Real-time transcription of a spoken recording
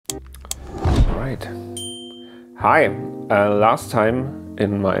Alright. Hi! Last time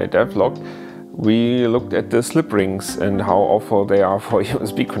in my devlog we looked at the slip rings and how awful they are for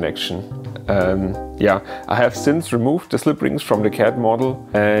USB connection. Yeah, I have since removed the slip rings from the CAD model,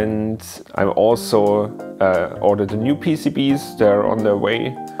 and I also ordered the new PCBs. They're on their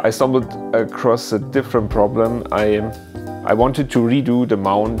way. I stumbled across a different problem. I wanted to redo the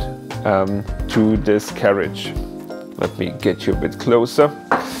mount to this carriage. Let me get you a bit closer.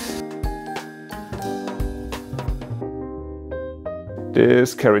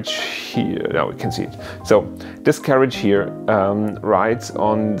 This carriage here, now we can see it. So this carriage here rides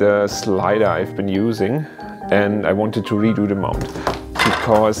on the slider I've been using, and I wanted to redo the mount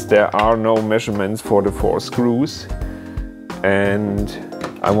because there are no measurements for the 4 screws, and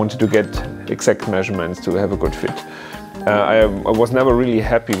I wanted to get exact measurements to have a good fit. I was never really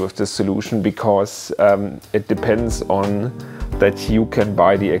happy with this solution because it depends on that you can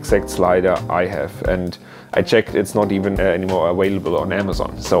buy the exact slider I have, and I checked, it's not even anymore available on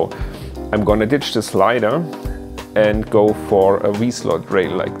Amazon. So I'm gonna ditch the slider and go for a V-slot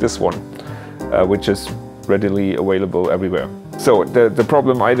rail like this one, which is readily available everywhere. So the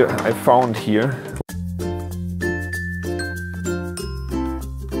problem I found here,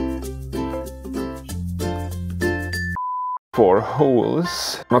 four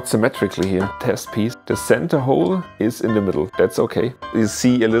holes, not symmetrically here, test piece. The center hole is in the middle, that's okay. You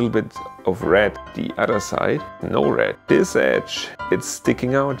see a little bit of red. The other side, no red. This edge, it's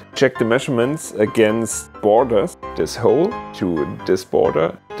sticking out. Check the measurements against borders. This hole to this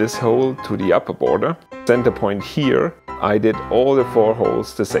border, this hole to the upper border. Center point here, I did all the 4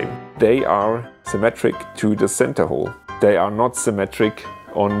 holes the same. They are symmetric to the center hole. They are not symmetric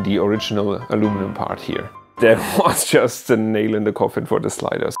on the original aluminum part here. That was just a nail in the coffin for the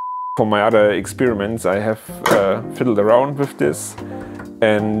sliders. For my other experiments, I have fiddled around with this,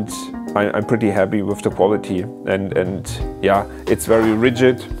 and I'm pretty happy with the quality. And yeah, it's very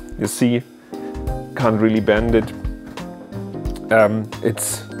rigid. You see, can't really bend it.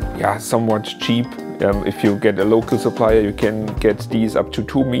 It's yeah, somewhat cheap. If you get a local supplier, you can get these up to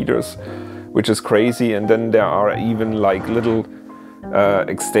 2 meters, which is crazy. And then there are even like little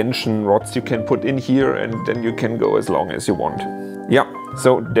extension rods you can put in here, and then you can go as long as you want. Yeah,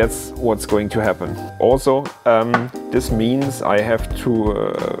 so that's what's going to happen. Also, this means I have to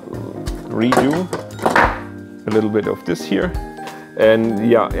redo a little bit of this here. And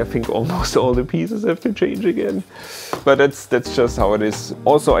yeah, I think almost all the pieces have to change again. But that's just how it is.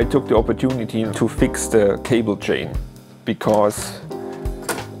 Also, I took the opportunity to fix the cable chain, because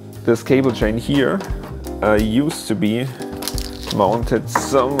this cable chain here used to be mounted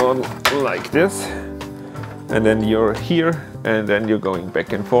somewhat like this, and then you're here, and then you're going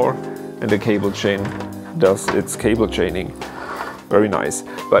back and forth, and the cable chain does its cable chaining. Very nice.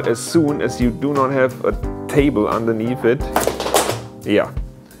 But as soon as you do not have a table underneath it, yeah,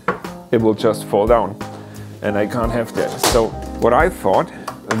 it will just fall down, and I can't have that. So what I thought,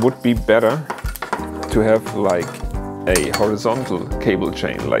 it would be better to have like a horizontal cable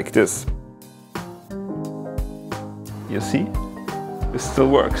chain like this. You see? This still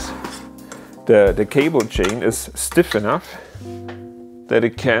works. The cable chain is stiff enough that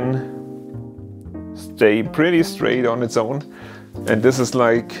it can stay pretty straight on its own, and this is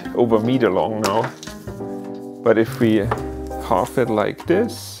like over a meter long now. But if we half it like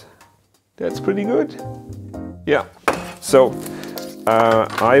this, that's pretty good. Yeah, so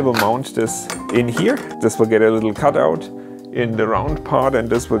I will mount this in here. This will get a little cutout in the round part, and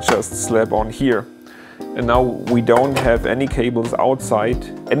this will just slap on here. And now we don't have any cables outside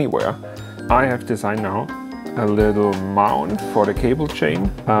anywhere. I have designed now a little mount for the cable chain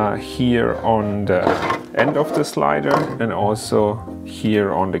here on the end of the slider, and also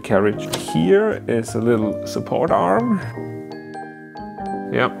here on the carriage. Here is a little support arm,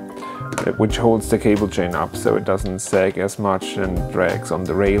 yeah, which holds the cable chain up so it doesn't sag as much and drags on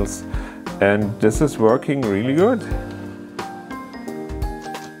the rails. And this is working really good.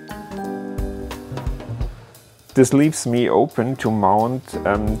 This leaves me open to mount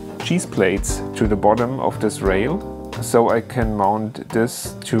cheese plates to the bottom of this rail, so I can mount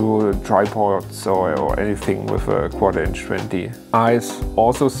this to tripods or anything with a 1/4" 20. I've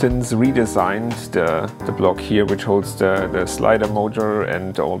also since redesigned the block here, which holds the slider motor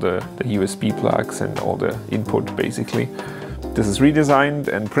and all the USB plugs and all the input basically. This is redesigned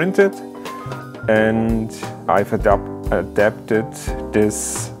and printed, and I've adapted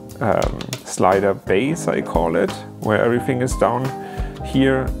this slider base, I call it, where everything is down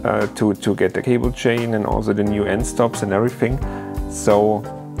here to get the cable chain and also the new end stops and everything. So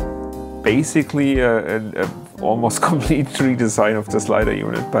basically a almost complete redesign of the slider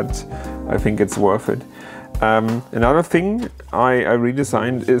unit, but I think it's worth it. Another thing I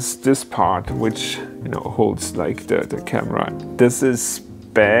redesigned is this part, which holds like the camera. This is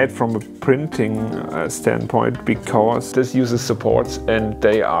bad from a printing standpoint because this uses supports and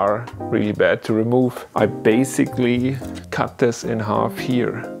they are really bad to remove. I basically cut this in half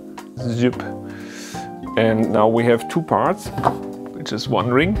here. Zip. And now we have two parts, which is one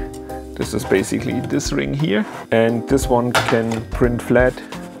ring. This is basically this ring here, and this one can print flat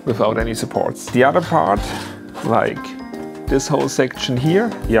without any supports. The other part, like this whole section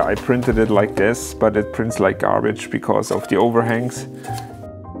here, yeah, I printed it like this, but it prints like garbage because of the overhangs.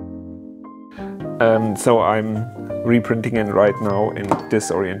 So I'm reprinting it right now in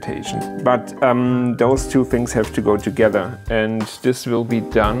this orientation. But those two things have to go together, and this will be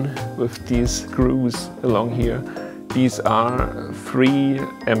done with these screws along here. These are 3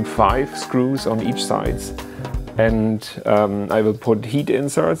 M5 screws on each side, and I will put heat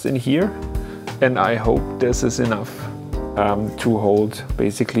inserts in here, and I hope this is enough to hold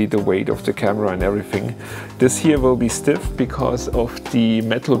basically the weight of the camera and everything. This here will be stiff because of the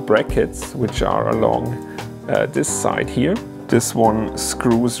metal brackets which are along this side here. This one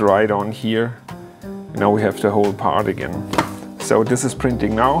screws right on here. Now we have the whole part again. So this is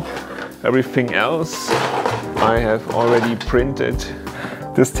printing now. Everything else I have already printed.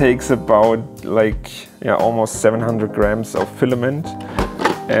 This takes about almost 700 grams of filament,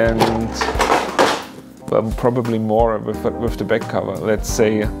 and probably more with the back cover. Let's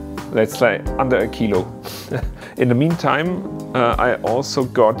say under a kilo. In the meantime, I also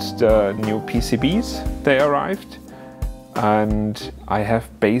got the new PCBs. They arrived, and I have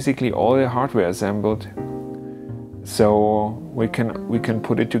basically all the hardware assembled. So we can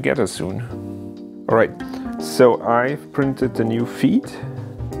put it together soon. All right. So I've printed the new feet.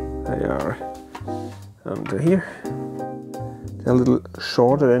 They are under here. They're a little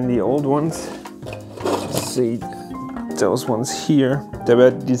shorter than the old ones. See those ones here. They were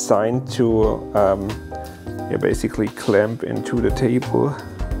designed to basically clamp into the table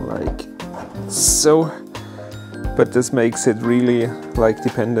like so. But this makes it really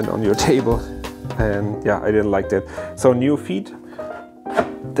dependent on your table, and yeah, I didn't like that. So new feet.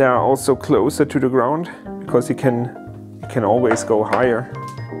 They are also closer to the ground, because you can always go higher.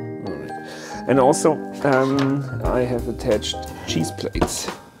 And also I have attached cheese plates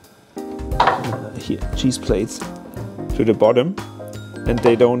here, cheese plates to the bottom, and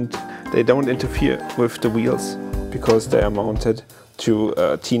they don't interfere with the wheels because they are mounted to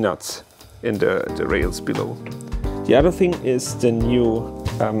T-nuts in the rails below. The other thing is the new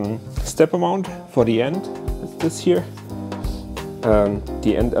stepper mount for the end. It's this here.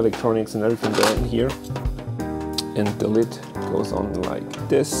 The end electronics and everything there in here, and the lid goes on like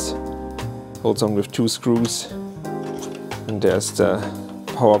this, holds on with 2 screws, and there's the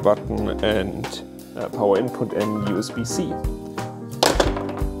power button and power input and USB-C.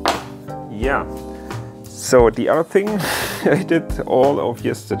 Yeah, so the other thing I did all of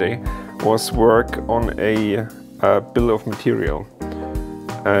yesterday was work on a bill of material,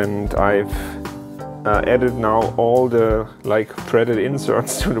 and I've added now all the threaded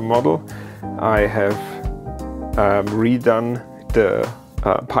inserts to the model. I have redone the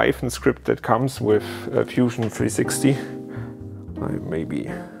Python script that comes with Fusion 360. I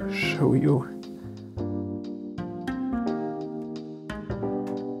maybe show you.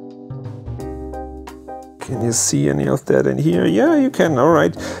 Can you see any of that in here? Yeah, you can. All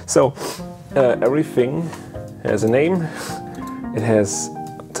right. So everything has a name. It has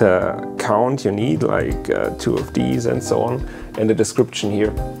the count you need, 2 of these and so on, and the description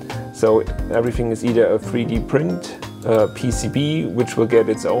here. So everything is either a 3D print, a PCB, which will get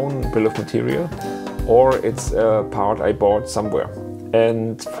its own bill of material, or it's a part I bought somewhere.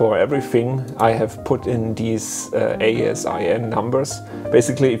 And for everything I have put in these ASIN numbers.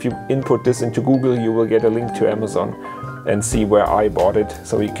 Basically, if you input this into Google, you will get a link to Amazon and see where I bought it,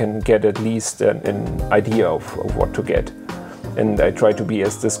 so you can get at least an idea of what to get. And I try to be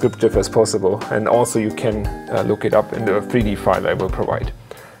as descriptive as possible, and also you can look it up in the 3D file I will provide.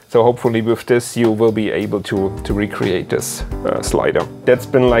 So hopefully with this you will be able to recreate this slider. That's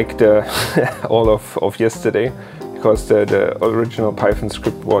been the all of yesterday, because the original Python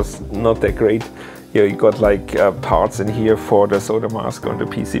script was not that great. You got parts in here for the solder mask on the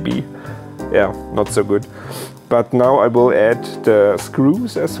PCB. Yeah, not so good. But now I will add the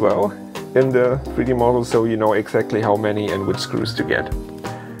screws as well in the 3D model, so you know exactly how many and which screws to get.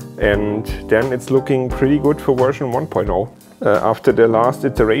 And then it's looking pretty good for version 1.0. After the last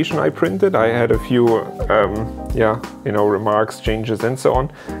iteration I printed, I had a few remarks, changes and so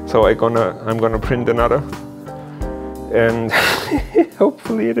on. So I'm gonna print another and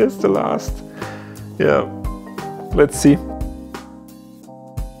hopefully it is the last. Yeah, let's see.